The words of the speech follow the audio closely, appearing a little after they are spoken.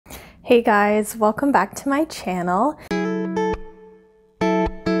Hey guys, welcome back to my channel.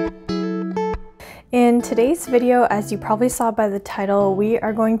 In today's video, as you probably saw by the title, we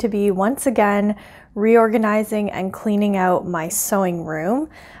are going to be once again reorganizing and cleaning out my sewing room.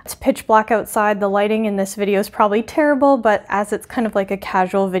 It's pitch black outside. The lighting in this video is probably terrible, but as it's kind of like a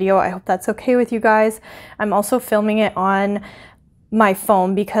casual video, I hope that's okay with you guys. I'm also filming it on my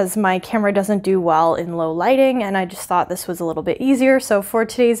phone because my camera doesn't do well in low lighting, and I just thought this was a little bit easier. So for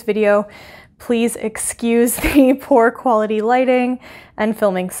today's video, please excuse the poor quality lighting and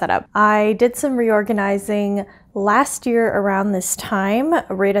filming setup. I did some reorganizing last year around this time,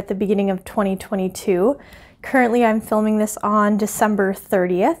 right at the beginning of 2022. Currently, I'm filming this on December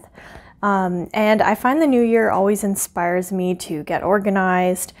 30th. And I find the new year always inspires me to get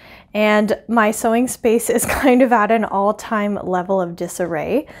organized, and my sewing space is kind of at an all-time level of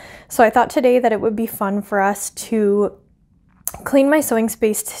disarray. So I thought today that it would be fun for us to clean my sewing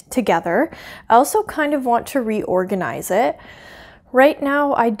space together. I also kind of want to reorganize it. Right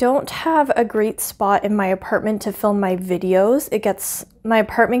now, I don't have a great spot in my apartment to film my videos. My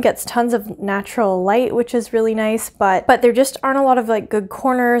apartment gets tons of natural light, which is really nice, but there just aren't a lot of like good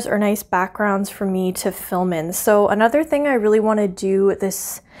corners or nice backgrounds for me to film in. So another thing I really want to do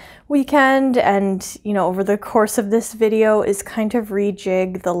this weekend and, over the course of this video is kind of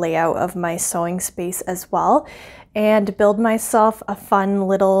rejig the layout of my sewing space as well and build myself a fun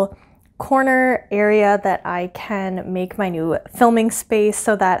little corner area that I can make my new filming space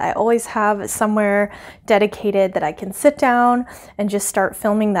so that I always have somewhere dedicated that I can sit down and just start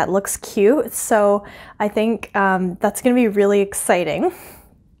filming that looks cute. So I think that's going to be really exciting.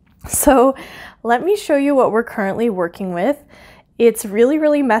 So let me show you what we're currently working with. It's really,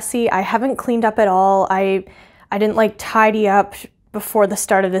 really messy. I haven't cleaned up at all. I didn't like tidy up before the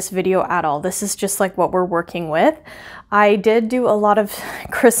start of this video at all. This is just like what we're working with. I did do a lot of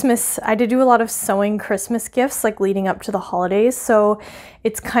sewing Christmas gifts like leading up to the holidays, so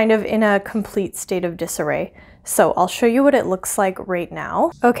it's kind of in a complete state of disarray. So I'll show you what it looks like right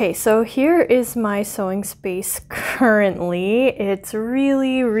now. Okay, so here is my sewing space currently. It's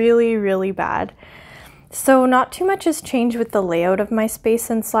really, really, really bad. So not too much has changed with the layout of my space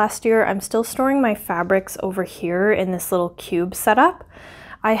since last year. I'm still storing my fabrics over here in this little cube setup.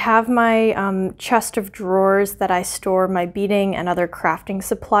 I have my chest of drawers that I store my beading and other crafting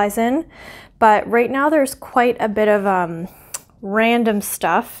supplies in, but right now there's quite a bit of random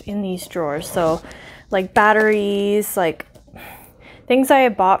stuff in these drawers. So like batteries, like things I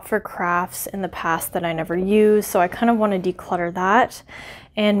had bought for crafts in the past that I never used. So I kind of want to declutter that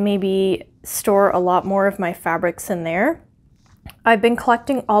and maybe store a lot more of my fabrics in there. I've been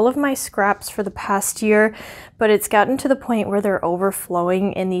collecting all of my scraps for the past year, but it's gotten to the point where they're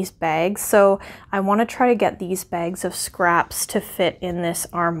overflowing in these bags. So I want to try to get these bags of scraps to fit in this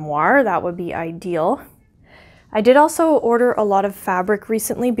armoire. That would be ideal. I did also order a lot of fabric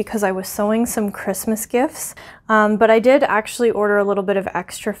recently because I was sewing some Christmas gifts, but I did actually order a little bit of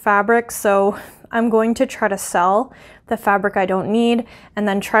extra fabric, so I'm going to try to sell the fabric I don't need and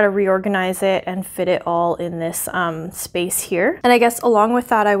then try to reorganize it and fit it all in this space here. And I guess along with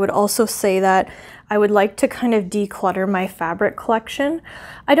that, I would also say that I would like to kind of declutter my fabric collection.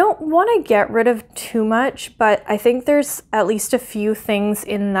 I don't want to get rid of too much, but I think there's at least a few things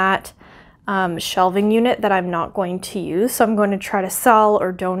in that shelving unit that I'm not going to use. So I'm going to try to sell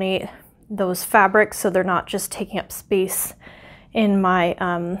or donate those fabrics so they're not just taking up space in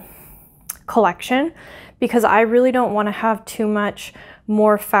my collection, because I really don't want to have too much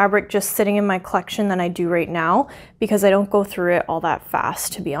more fabric just sitting in my collection than I do right now, because I don't go through it all that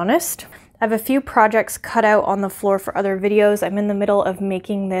fast, to be honest. I have a few projects cut out on the floor for other videos. I'm in the middle of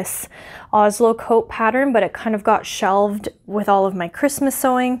making this Oslo coat pattern, but it kind of got shelved with all of my Christmas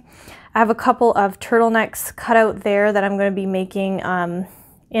sewing. I have a couple of turtlenecks cut out there that I'm going to be making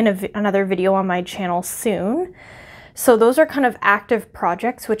in another video on my channel soon. So those are kind of active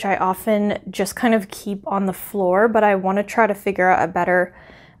projects, which I often just kind of keep on the floor, but I want to try to figure out a better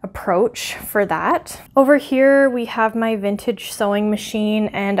approach for that. Over here, we have my vintage sewing machine,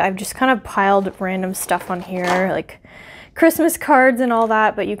 and I've just kind of piled random stuff on here, like Christmas cards and all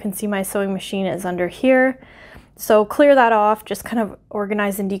that, but you can see my sewing machine is under here. So clear that off, just kind of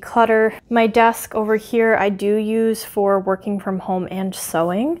organize and declutter. My desk over here I do use for working from home and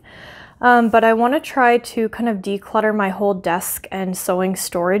sewing. But I want to try to kind of declutter my whole desk and sewing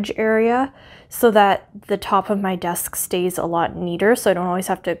storage area so that the top of my desk stays a lot neater, so I don't always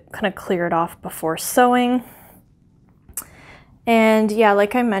have to kind of clear it off before sewing. And yeah,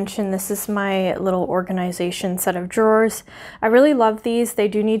 like I mentioned, this is my little organization set of drawers. I really love these. They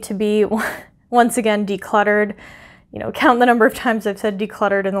do need to be, once again, decluttered. count the number of times I've said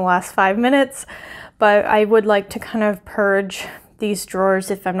decluttered in the last 5 minutes, but I would like to kind of purge these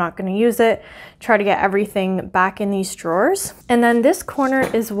drawers if I'm not going to use it, try to get everything back in these drawers. And then this corner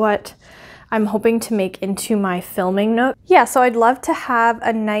is what I'm hoping to make into my filming nook. Yeah, so I'd love to have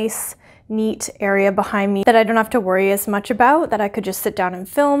a nice, neat area behind me that I don't have to worry as much about, that I could just sit down and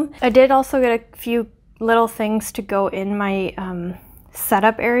film. I did also get a few little things to go in my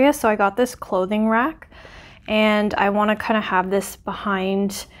setup area. So I got this clothing rack, and I want to kind of have this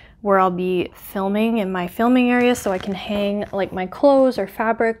behind where I'll be filming in my filming area, so I can hang like my clothes or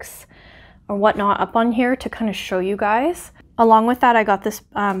fabrics or whatnot up on here to kind of show you guys. Along with that, I got this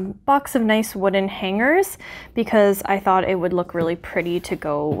box of nice wooden hangers because I thought it would look really pretty to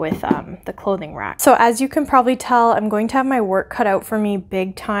go with the clothing rack. So as you can probably tell, I'm going to have my work cut out for me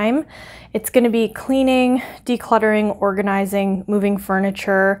big time. It's going to be cleaning, decluttering, organizing, moving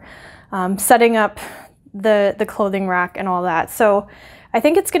furniture, setting up the clothing rack and all that. So I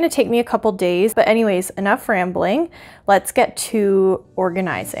think it's going to take me a couple days, but anyways, enough rambling. Let's get to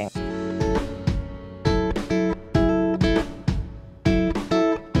organizing.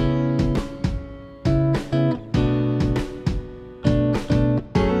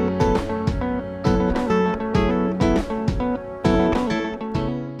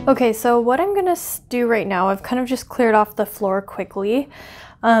 Okay, so what I'm gonna do right now, I've kind of just cleared off the floor quickly,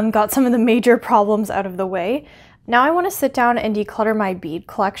 got some of the major problems out of the way. Now I want to sit down and declutter my bead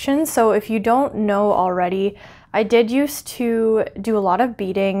collection. So if you don't know already, I did used to do a lot of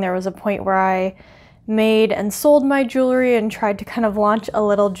beading. There was a point where I made and sold my jewelry and tried to kind of launch a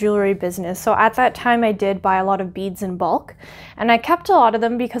little jewelry business. So at that time I did buy a lot of beads in bulk, and I kept a lot of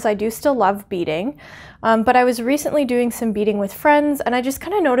them because I do still love beading. But I was recently doing some beading with friends, and I just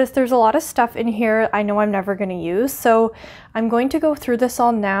kind of noticed there's a lot of stuff in here I know I'm never going to use. So I'm going to go through this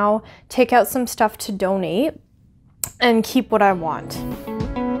all now, take out some stuff to donate, and keep what I want.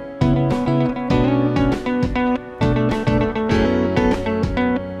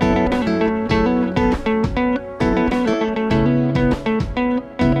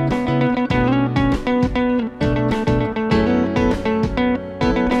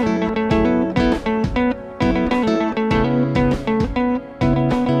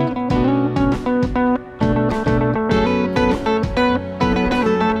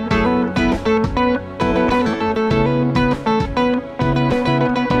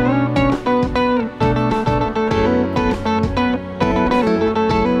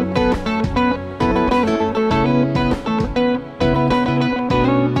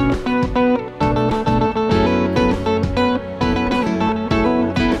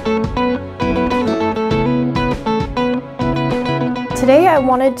 Today I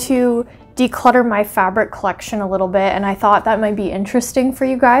wanted to declutter my fabric collection a little bit, and I thought that might be interesting for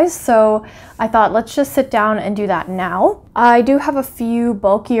you guys, so I thought let's just sit down and do that now. I do have a few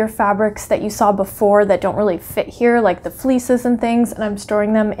bulkier fabrics that you saw before that don't really fit here, like the fleeces and things, and I'm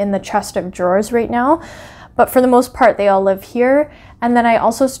storing them in the chest of drawers right now. But for the most part, they all live here. And then I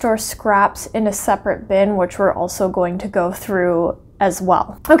also store scraps in a separate bin, which we're also going to go through as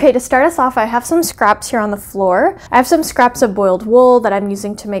well. Okay, to start us off, I have some scraps here on the floor. I have some scraps of boiled wool that I'm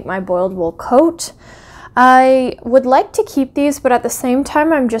using to make my boiled wool coat. I would like to keep these, but at the same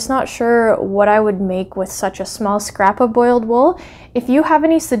time, I'm just not sure what I would make with such a small scrap of boiled wool. If you have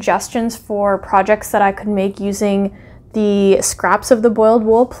any suggestions for projects that I could make using the scraps of the boiled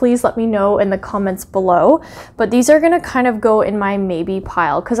wool, please let me know in the comments below. But these are gonna kind of go in my maybe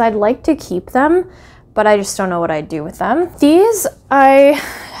pile because I'd like to keep them, but I just don't know what I'd do with them. These, I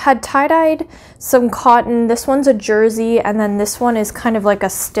had tie-dyed some cotton. This one's a jersey, and then this one is kind of like a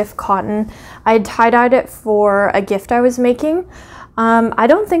stiff cotton. I had tie-dyed it for a gift I was making. I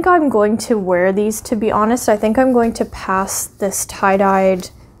don't think I'm going to wear these, to be honest. I think I'm going to pass this tie-dyed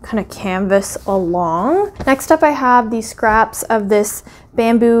kind of canvas along. Next up, I have these scraps of this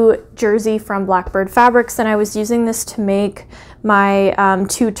bamboo jersey from Blackbird Fabrics, and I was using this to make my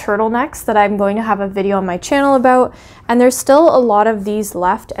 2 turtlenecks that I'm going to have a video on my channel about, and there's still a lot of these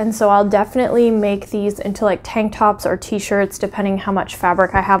left, and so I'll definitely make these into like tank tops or t-shirts depending how much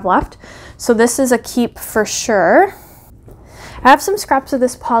fabric I have left. So this is a keep for sure. I have some scraps of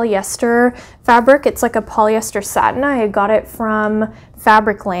this polyester fabric. It's like a polyester satin. I got it from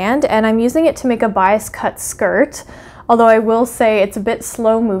Fabricland, and I'm using it to make a bias cut skirt. Although I will say it's a bit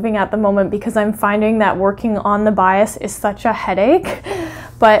slow moving at the moment because I'm finding that working on the bias is such a headache.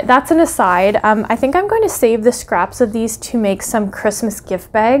 But that's an aside. I think I'm going to save the scraps of these to make some Christmas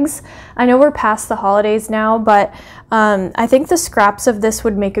gift bags. I know we're past the holidays now, but I think the scraps of this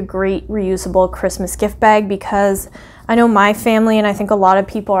would make a great reusable Christmas gift bag because I know my family and I think a lot of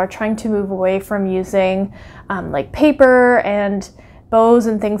people are trying to move away from using like paper and bows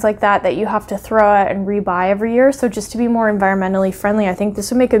and things like that you have to throw out and rebuy every year. So just to be more environmentally friendly, I think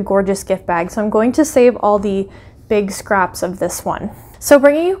this would make a gorgeous gift bag. So I'm going to save all the big scraps of this one. So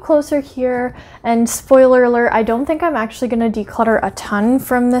bringing you closer here, and spoiler alert, I don't think I'm actually going to declutter a ton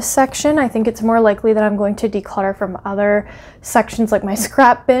from this section. I think it's more likely that I'm going to declutter from other sections like my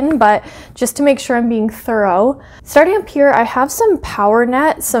scrap bin, but just to make sure I'm being thorough. Starting up here, I have some power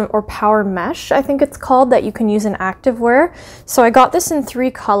net, or power mesh, I think it's called, that you can use in activewear. So I got this in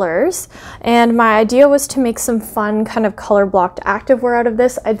 3 colors, and my idea was to make some fun kind of color blocked activewear out of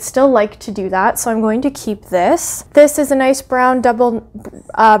this. I'd still like to do that, so I'm going to keep this. This is a nice brown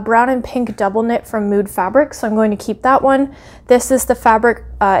and pink double knit from Mood Fabric, so I'm going to keep that one. This is the fabric,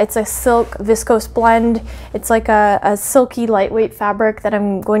 it's a silk viscose blend. It's like a silky lightweight fabric that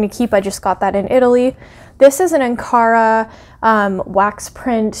I'm going to keep. I just got that in Italy. This is an Ankara wax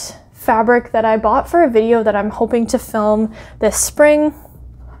print fabric that I bought for a video that I'm hoping to film this spring.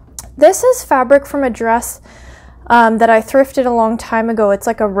 This is fabric from a dress that I thrifted a long time ago. It's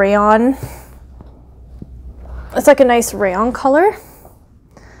like a rayon. It's like a nice rayon color.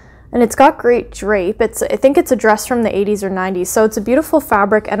 And it's got great drape. I think it's a dress from the 80s or 90s. So it's a beautiful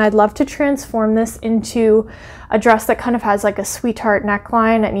fabric, and I'd love to transform this into a dress that kind of has like a sweetheart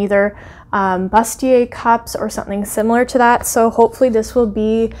neckline and either bustier cups or something similar to that. So hopefully this will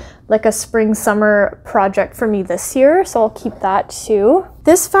be like a spring summer project for me this year. So I'll keep that too.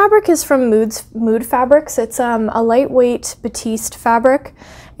 This fabric is from Mood Fabrics. It's a lightweight batiste fabric,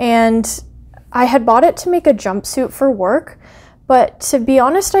 and I had bought it to make a jumpsuit for work. But to be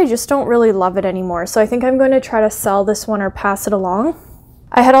honest, I just don't really love it anymore. So I think I'm going to try to sell this one or pass it along.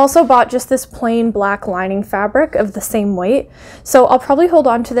 I had also bought just this plain black lining fabric of the same weight. So I'll probably hold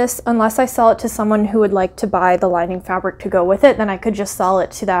on to this unless I sell it to someone who would like to buy the lining fabric to go with it. Then I could just sell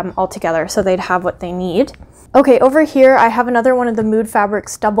it to them altogether so they'd have what they need. Okay, over here I have another one of the Mood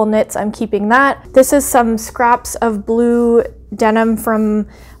Fabrics double knits. I'm keeping that. This is some scraps of blue denim from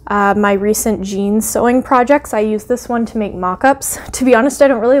my recent jeans sewing projects. I use this one to make mock-ups. To be honest, I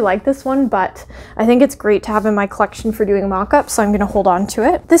don't really like this one, but I think it's great to have in my collection for doing mock-ups, so I'm gonna hold on to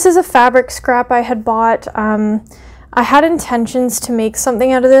it. This is a fabric scrap I had bought. I had intentions to make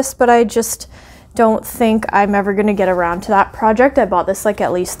something out of this, but I just don't think I'm ever gonna get around to that project. I bought this like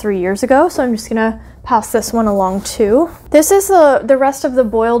at least 3 years ago, so I'm just gonna pass this one along too. This is the rest of the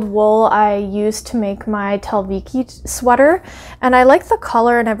boiled wool I used to make my Telviki sweater, and I like the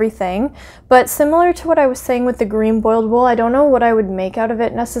color and everything, but similar to what I was saying with the green boiled wool, I don't know what I would make out of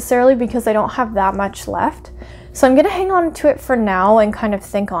it necessarily because I don't have that much left. So I'm gonna hang on to it for now and kind of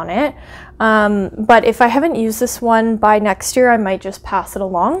think on it. But if I haven't used this one by next year, I might just pass it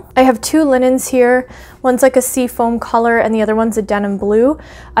along. I have 2 linens here. One's like a seafoam color and the other one's a denim blue.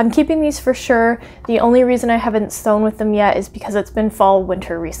 I'm keeping these for sure. The only reason I haven't sewn with them yet is because it's been fall,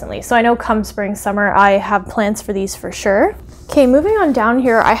 winter recently. So I know come spring, summer, I have plans for these for sure. Okay, moving on down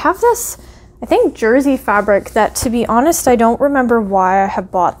here, I have this, I think, jersey fabric that, to be honest, I don't remember why I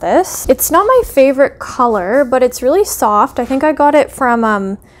have bought this. It's not my favorite color, but it's really soft. I think I got it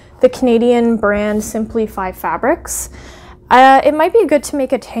from the Canadian brand Simplify Fabrics. It might be good to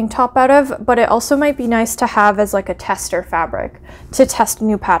make a tank top out of, but it also might be nice to have as like a tester fabric to test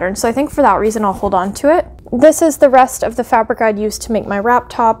new patterns. So I think for that reason, I'll hold on to it. This is the rest of the fabric I'd use to make my wrap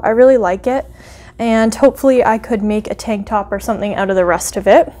top. I really like it, and hopefully I could make a tank top or something out of the rest of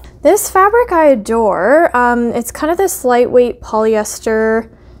it. This fabric I adore. It's kind of this lightweight polyester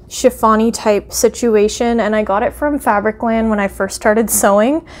chiffon-y type situation, and I got it from Fabricland when I first started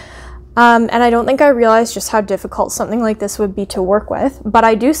sewing. And I don't think I realized just how difficult something like this would be to work with, but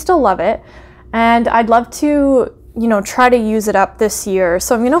I do still love it, and I'd love to, you know, try to use it up this year.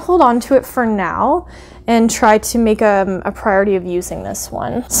 So I'm gonna hold on to it for now and try to make a priority of using this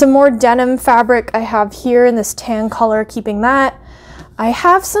one. Some more denim fabric I have here in this tan color, keeping that. I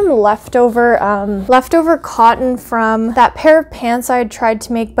have some leftover cotton from that pair of pants I had tried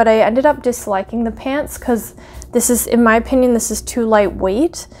to make, but I ended up disliking the pants because this is, in my opinion, this is too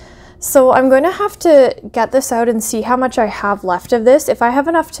lightweight. So I'm going to have to get this out and see how much I have left of this. If I have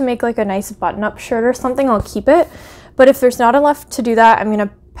enough to make like a nice button-up shirt or something, I'll keep it. But if there's not enough to do that, I'm going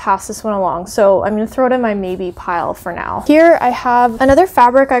to pass this one along. So I'm going to throw it in my maybe pile for now. Here I have another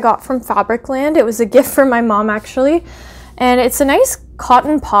fabric I got from Fabricland. It was a gift from my mom, actually. And it's a nice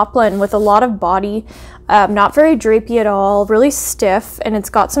cotton poplin with a lot of body, not very drapey at all, really stiff, and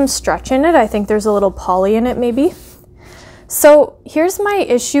it's got some stretch in it. I think there's a little poly in it maybe. So here's my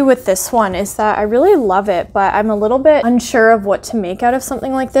issue with this one is that I really love it, but I'm a little bit unsure of what to make out of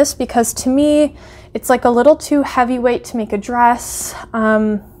something like this because to me, it's like a little too heavyweight to make a dress.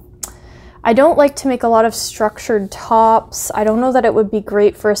 I don't like to make a lot of structured tops. I don't know that it would be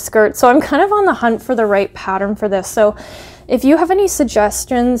great for a skirt. So I'm kind of on the hunt for the right pattern for this. So if you have any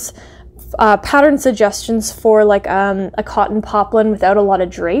suggestions, pattern suggestions for like a cotton poplin without a lot of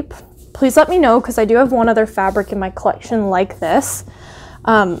drape, please let me know because I do have one other fabric in my collection like this.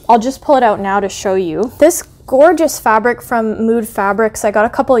 I'll just pull it out now to show you. This gorgeous fabric from Mood Fabrics I got a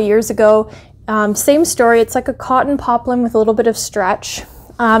couple of years ago. Same story, it's like a cotton poplin with a little bit of stretch.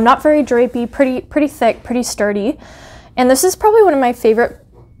 Not very drapey, pretty thick, pretty sturdy. And this is probably one of my favorite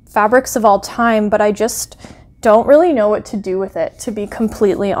fabrics of all time, but I just don't really know what to do with it, to be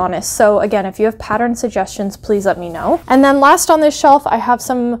completely honest. So again, if you have pattern suggestions, please let me know. And then last on this shelf, I have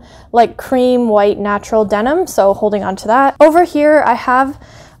some like cream white natural denim, so holding on to that. Over here, I have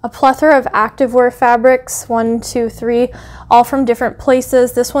a plethora of activewear fabrics, 1, 2, 3, all from different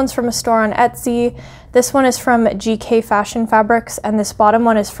places. This one's from a store on Etsy. This one is from GK Fashion Fabrics, and this bottom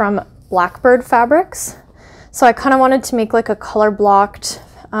one is from Blackbird Fabrics. So I kind of wanted to make like a color blocked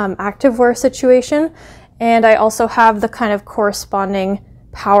activewear situation. And I also have the kind of corresponding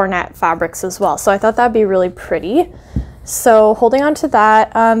power net fabrics as well. So I thought that'd be really pretty. So holding on to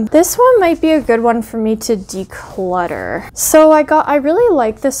that, this one might be a good one for me to declutter. So I really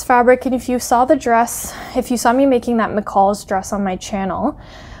like this fabric, and if you saw the dress, if you saw me making that McCall's dress on my channel,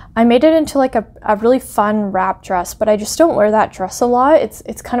 I made it into like a really fun wrap dress, but I just don't wear that dress a lot.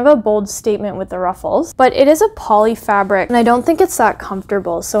 It's kind of a bold statement with the ruffles, but it is a poly fabric and I don't think it's that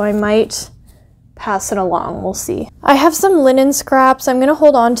comfortable, so I might pass it along, we'll see. I have some linen scraps. I'm gonna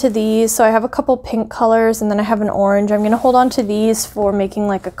hold on to these. So I have a couple pink colors and then I have an orange. I'm gonna hold on to these for making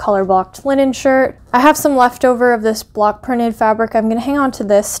like a color blocked linen shirt. I have some leftover of this block printed fabric. I'm gonna hang on to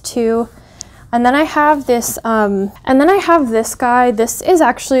this too. And then I have this, this guy. This is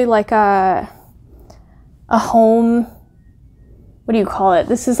actually like a home, what do you call it?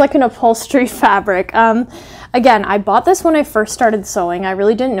 This is like an upholstery fabric. Again, I bought this when I first started sewing. I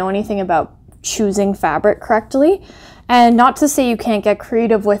really didn't know anything about choosing fabric correctly, and not to say you can't get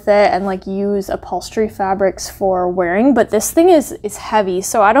creative with it and like use upholstery fabrics for wearing, but this thing is heavy,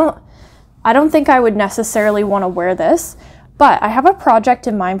 so I don't think I would necessarily want to wear this. But I have a project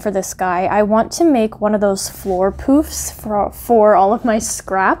in mind for this guy. I want to make one of those floor poofs for all of my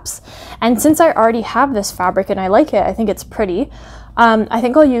scraps, and since I already have this fabric and I like it, I think it's pretty, I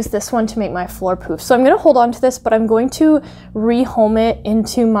think I'll use this one to make my floor poof. So I'm going to hold on to this, but I'm going to rehome it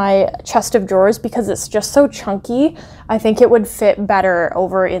into my chest of drawers because it's just so chunky. I think it would fit better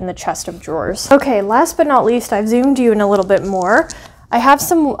over in the chest of drawers. Okay, last but not least, I've zoomed you in a little bit more. I have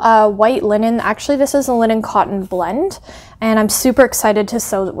some white linen. Actually, this is a linen cotton blend, and I'm super excited to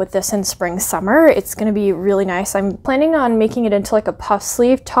sew with this in spring summer. It's going to be really nice. I'm planning on making it into like a puff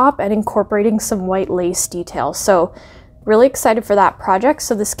sleeve top and incorporating some white lace details. So really excited for that project.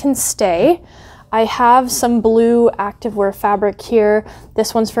 So this can stay. I have some blue activewear fabric here.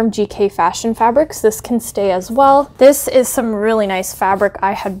 This one's from GK Fashion Fabrics. This can stay as well. This is some really nice fabric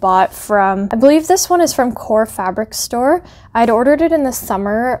I had bought from, I believe this one is from Core Fabric Store. I'd ordered it in the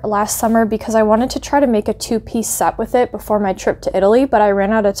summer, last summer, because I wanted to try to make a two-piece set with it before my trip to Italy, but I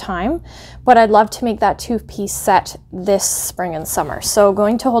ran out of time. But I'd love to make that two-piece set this spring and summer. So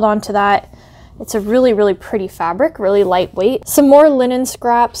going to hold on to that. It's a really, really pretty fabric, really lightweight. Some more linen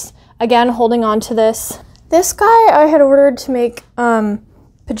scraps. Again, holding on to this. This guy I had ordered to make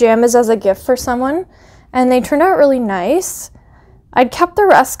pajamas as a gift for someone, and they turned out really nice. I'd kept the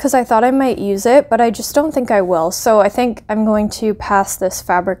rest because I thought I might use it, but I just don't think I will. So I think I'm going to pass this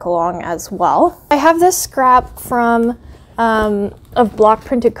fabric along as well. I have this scrap from of block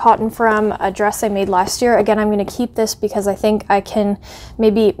printed cotton from a dress I made last year. Again, I'm going to keep this because I think I can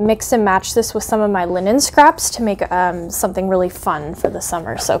maybe mix and match this with some of my linen scraps to make something really fun for the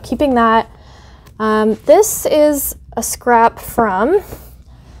summer. So keeping that. This is a scrap from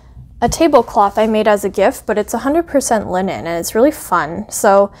a tablecloth I made as a gift, but it's 100% linen and it's really fun.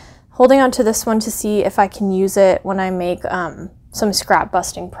 So holding on to this one to see if I can use it when I make some scrap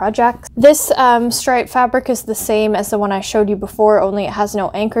busting projects. This stripe fabric is the same as the one I showed you before, only it has no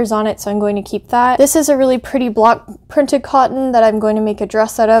anchors on it, so I'm going to keep that. This is a really pretty block printed cotton that I'm going to make a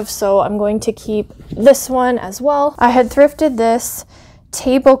dress out of, so I'm going to keep this one as well. I had thrifted this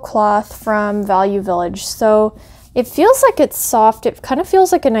tablecloth from Value Village, so it feels like it's soft. It kind of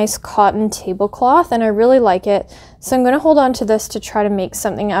feels like a nice cotton tablecloth, and I really like it. So I'm going to hold on to this to try to make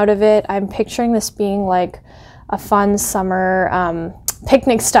something out of it. I'm picturing this being like a fun summer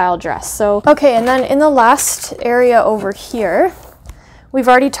picnic style dress. So, okay, and then in the last area over here, we've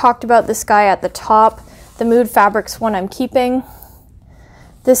already talked about this guy at the top, the Mood Fabrics one I'm keeping.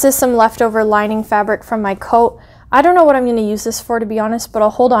 This is some leftover lining fabric from my coat. I don't know what I'm going to use this for, to be honest, but I'll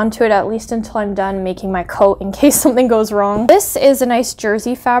hold on to it at least until I'm done making my coat in case something goes wrong. This is a nice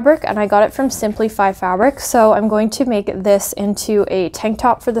jersey fabric, and I got it from Simplify Fabric, so I'm going to make this into a tank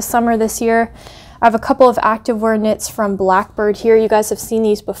top for the summer this year. I have a couple of activewear knits from Blackbird here. You guys have seen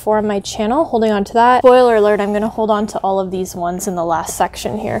these before on my channel, holding on to that. Spoiler alert, I'm going to hold on to all of these ones in the last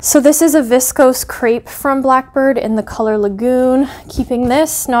section here. So this is a viscose crepe from Blackbird in the color Lagoon. Keeping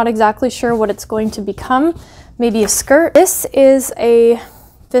this, not exactly sure what it's going to become. Maybe a skirt. This is a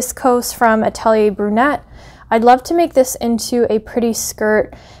viscose from Atelier Brunette. I'd love to make this into a pretty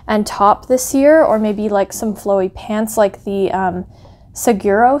skirt and top this year, or maybe like some flowy pants like the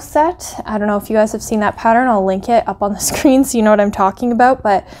Seguro set. I don't know if you guys have seen that pattern. I'll link it up on the screen so you know what I'm talking about,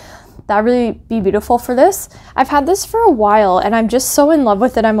 but that'd really be beautiful for this. I've had this for a while and I'm just so in love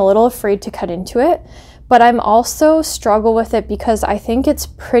with it. I'm a little afraid to cut into it, but I'm also struggle with it because I think it's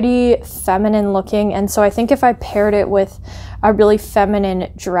pretty feminine looking, and so I think if I paired it with a really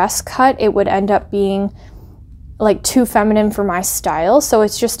feminine dress cut, it would end up being like too feminine for my style. So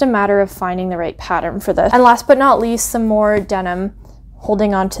it's just a matter of finding the right pattern for this. And last but not least, some more denim,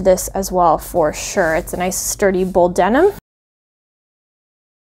 holding on to this as well for sure. It's a nice sturdy bold denim.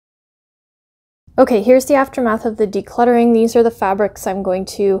 Okay, here's the aftermath of the decluttering. These are the fabrics I'm going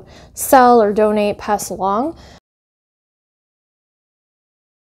to sell or donate, pass along.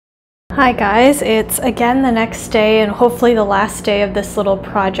 Hi guys, it's again the next day and hopefully the last day of this little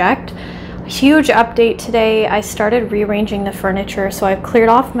project. Huge update today. I started rearranging the furniture, so I've cleared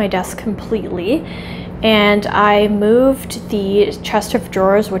off my desk completely. And I moved the chest of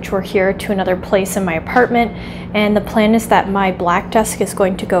drawers, which were here, to another place in my apartment. And the plan is that my black desk is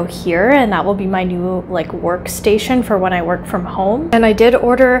going to go here, and that will be my new like workstation for when I work from home. And I did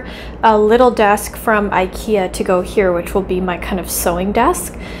order a little desk from Ikea to go here, which will be my kind of sewing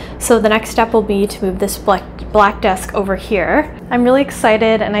desk. So the next step will be to move this black desk over here. I'm really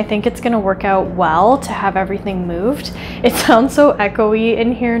excited, and I think it's gonna work out well to have everything moved. It sounds so echoey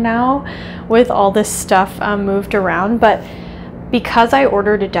in here now with all this stuff moved around, but because I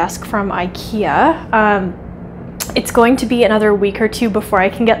ordered a desk from Ikea, it's going to be another week or two before I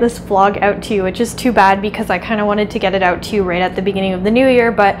can get this vlog out to you, which is too bad because I kind of wanted to get it out to you right at the beginning of the new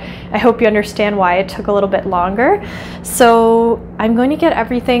year, but I hope you understand why it took a little bit longer. So I'm going to get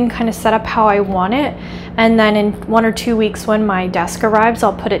everything kind of set up how I want it, and then in 1 or 2 weeks when my desk arrives,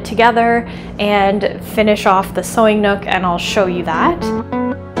 I'll put it together and finish off the sewing nook, and I'll show you that.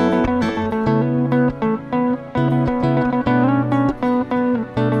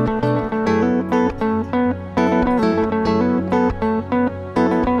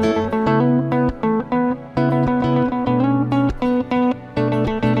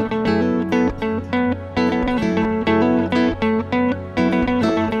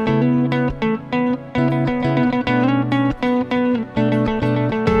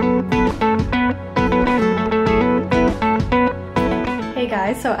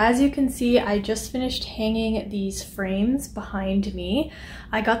 So as you can see, I just finished hanging these frames behind me.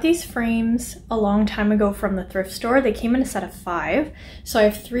 I got these frames a long time ago from the thrift store. They came in a set of 5. So I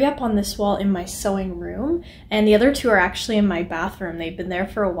have 3 up on this wall in my sewing room, and the other 2 are actually in my bathroom. They've been there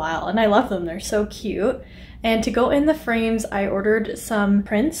for a while and I love them. They're so cute. And to go in the frames, I ordered some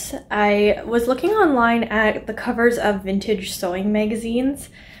prints. I was looking online at the covers of vintage sewing magazines.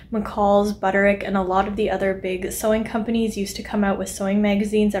 McCall's, Butterick, and a lot of the other big sewing companies used to come out with sewing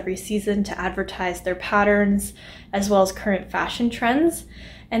magazines every season to advertise their patterns as well as current fashion trends.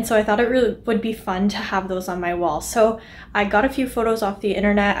 And so I thought it really would be fun to have those on my wall. So I got a few photos off the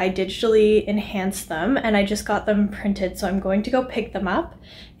internet, I digitally enhanced them, and I just got them printed. So I'm going to go pick them up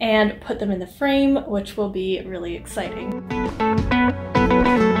and put them in the frame, which will be really exciting.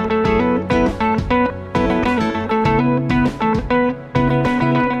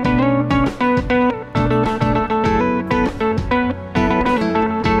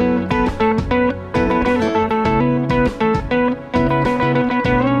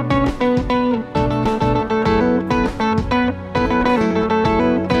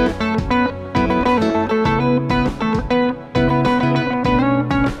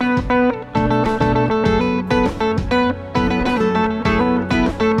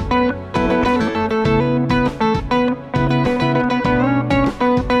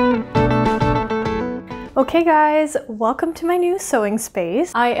 Okay guys, welcome to my new sewing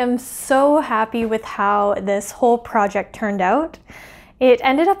space. I am so happy with how this whole project turned out. It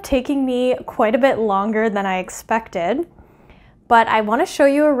ended up taking me quite a bit longer than I expected, but I want to show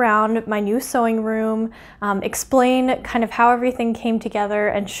you around my new sewing room, explain kind of how everything came together,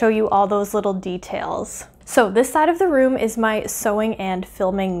 and show you all those little details. So this side of the room is my sewing and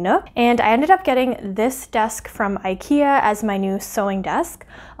filming nook, and I ended up getting this desk from Ikea as my new sewing desk.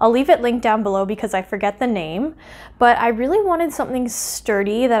 I'll leave it linked down below because I forget the name, but I really wanted something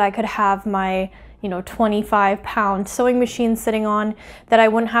sturdy that I could have my 25-pound sewing machine sitting on, that I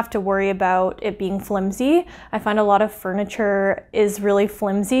wouldn't have to worry about it being flimsy. I find a lot of furniture is really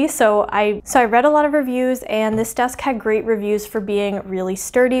flimsy, so I read a lot of reviews, and this desk had great reviews for being really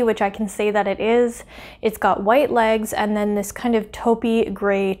sturdy, which I can say that it is. It's got white legs and then this kind of taupey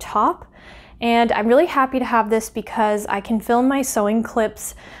gray top, and I'm really happy to have this because I can film my sewing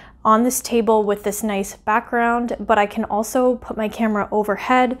clips on this table with this nice background, but I can also put my camera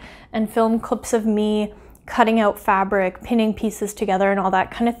overhead and film clips of me cutting out fabric, pinning pieces together, and all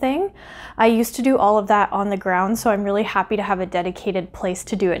that kind of thing. I used to do all of that on the ground, so I'm really happy to have a dedicated place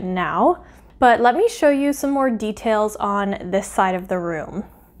to do it now. But let me show you some more details on this side of the room.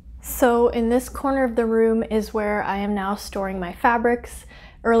 So in this corner of the room is where I am now storing my fabrics.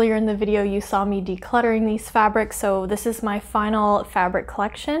 Earlier in the video, you saw me decluttering these fabrics, so this is my final fabric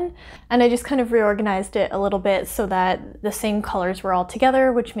collection. And I just kind of reorganized it a little bit so that the same colors were all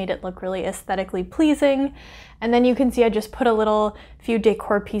together, which made it look really aesthetically pleasing. And then you can see I just put a few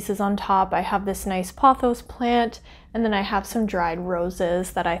decor pieces on top. I have this nice pothos plant, and then I have some dried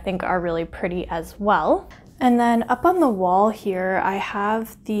roses that I think are really pretty as well. And then up on the wall here, I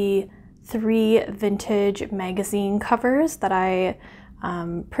have the 3 vintage magazine covers that I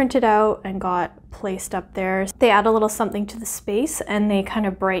printed out and got placed up there. They add a little something to the space, and they kind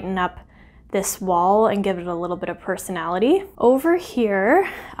of brighten up this wall and give it a little bit of personality. Over here,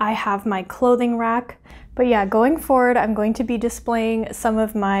 I have my clothing rack. But yeah, going forward, I'm going to be displaying some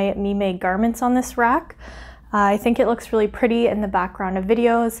of my me-made garments on this rack. I think it looks really pretty in the background of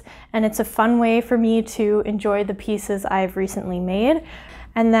videos, and it's a fun way for me to enjoy the pieces I've recently made.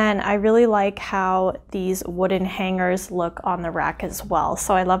 And then I really like how these wooden hangers look on the rack as well.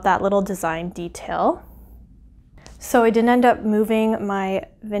 So I love that little design detail. So I didn't end up moving my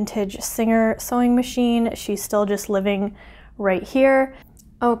vintage Singer sewing machine. She's still just living right here.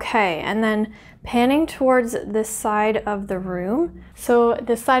 Okay, and then panning towards this side of the room. So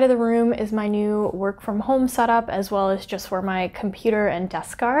this side of the room is my new work from home setup, as well as just where my computer and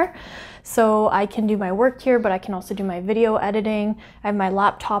desk are. So I can do my work here, but I can also do my video editing. I have my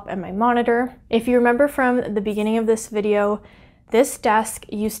laptop and my monitor. If you remember from the beginning of this video, this desk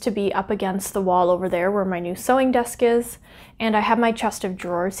used to be up against the wall over there where my new sewing desk is, and I have my chest of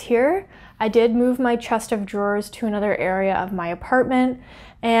drawers here. I did move my chest of drawers to another area of my apartment,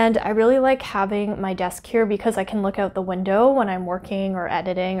 and I really like having my desk here because I can look out the window when I'm working or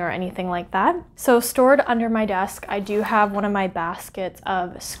editing or anything like that. So stored under my desk, I do have one of my baskets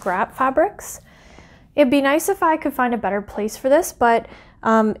of scrap fabrics. It'd be nice if I could find a better place for this, but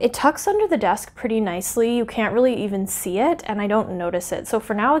it tucks under the desk pretty nicely. You can't really even see it, and I don't notice it. So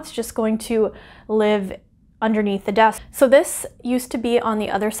for now, it's just going to live underneath the desk. So this used to be on the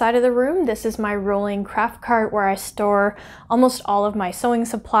other side of the room. This is my rolling craft cart where I store almost all of my sewing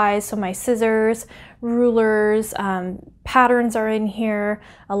supplies. So my scissors, rulers, patterns are in here,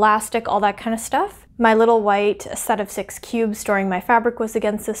 elastic, all that kind of stuff. My little white set of 6 cubes storing my fabric was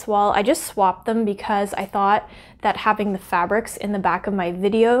against this wall. I just swapped them because I thought that having the fabrics in the back of my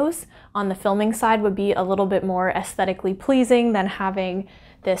videos on the filming side would be a little bit more aesthetically pleasing than having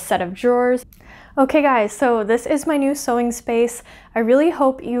this set of drawers. Okay guys, so this is my new sewing space. I really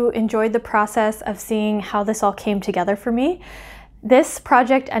hope you enjoyed the process of seeing how this all came together for me. This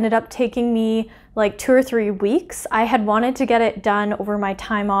project ended up taking me like 2 or 3 weeks. I had wanted to get it done over my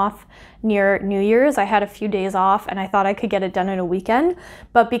time off near New Year's. I had a few days off and I thought I could get it done in a weekend.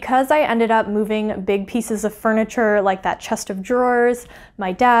 But because I ended up moving big pieces of furniture like that chest of drawers,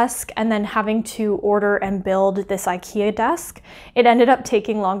 my desk, and then having to order and build this Ikea desk, it ended up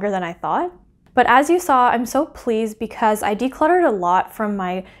taking longer than I thought. But as you saw, I'm so pleased because I decluttered a lot from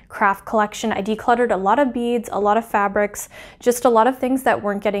my craft collection. I decluttered a lot of beads, a lot of fabrics, just a lot of things that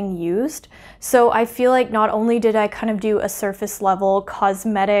weren't getting used. So I feel like not only did I kind of do a surface level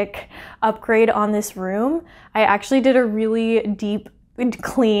cosmetic upgrade on this room, I actually did a really deep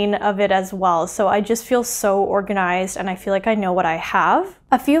clean of it as well. So I just feel so organized and I feel like I know what I have.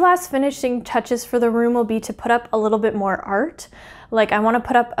 A few last finishing touches for the room will be to put up a little bit more art. Like I want to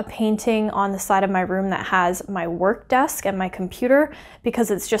put up a painting on the side of my room that has my work desk and my computer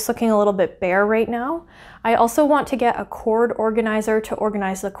because it's just looking a little bit bare right now. I also want to get a cord organizer to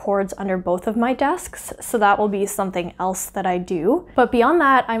organize the cords under both of my desks, so that will be something else that I do. But beyond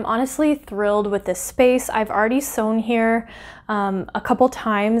that, I'm honestly thrilled with this space. I've already sewn here a couple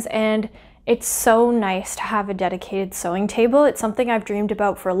times, and it's so nice to have a dedicated sewing table. It's something I've dreamed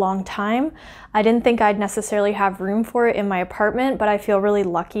about for a long time. I didn't think I'd necessarily have room for it in my apartment, but I feel really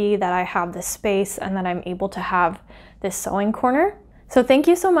lucky that I have this space and that I'm able to have this sewing corner. So thank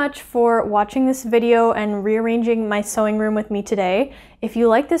you so much for watching this video and rearranging my sewing room with me today. If you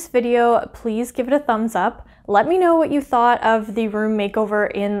like this video, please give it a thumbs up. Let me know what you thought of the room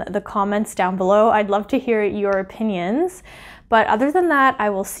makeover in the comments down below. I'd love to hear your opinions. But other than that, I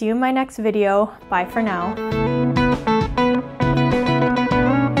will see you in my next video. Bye for now.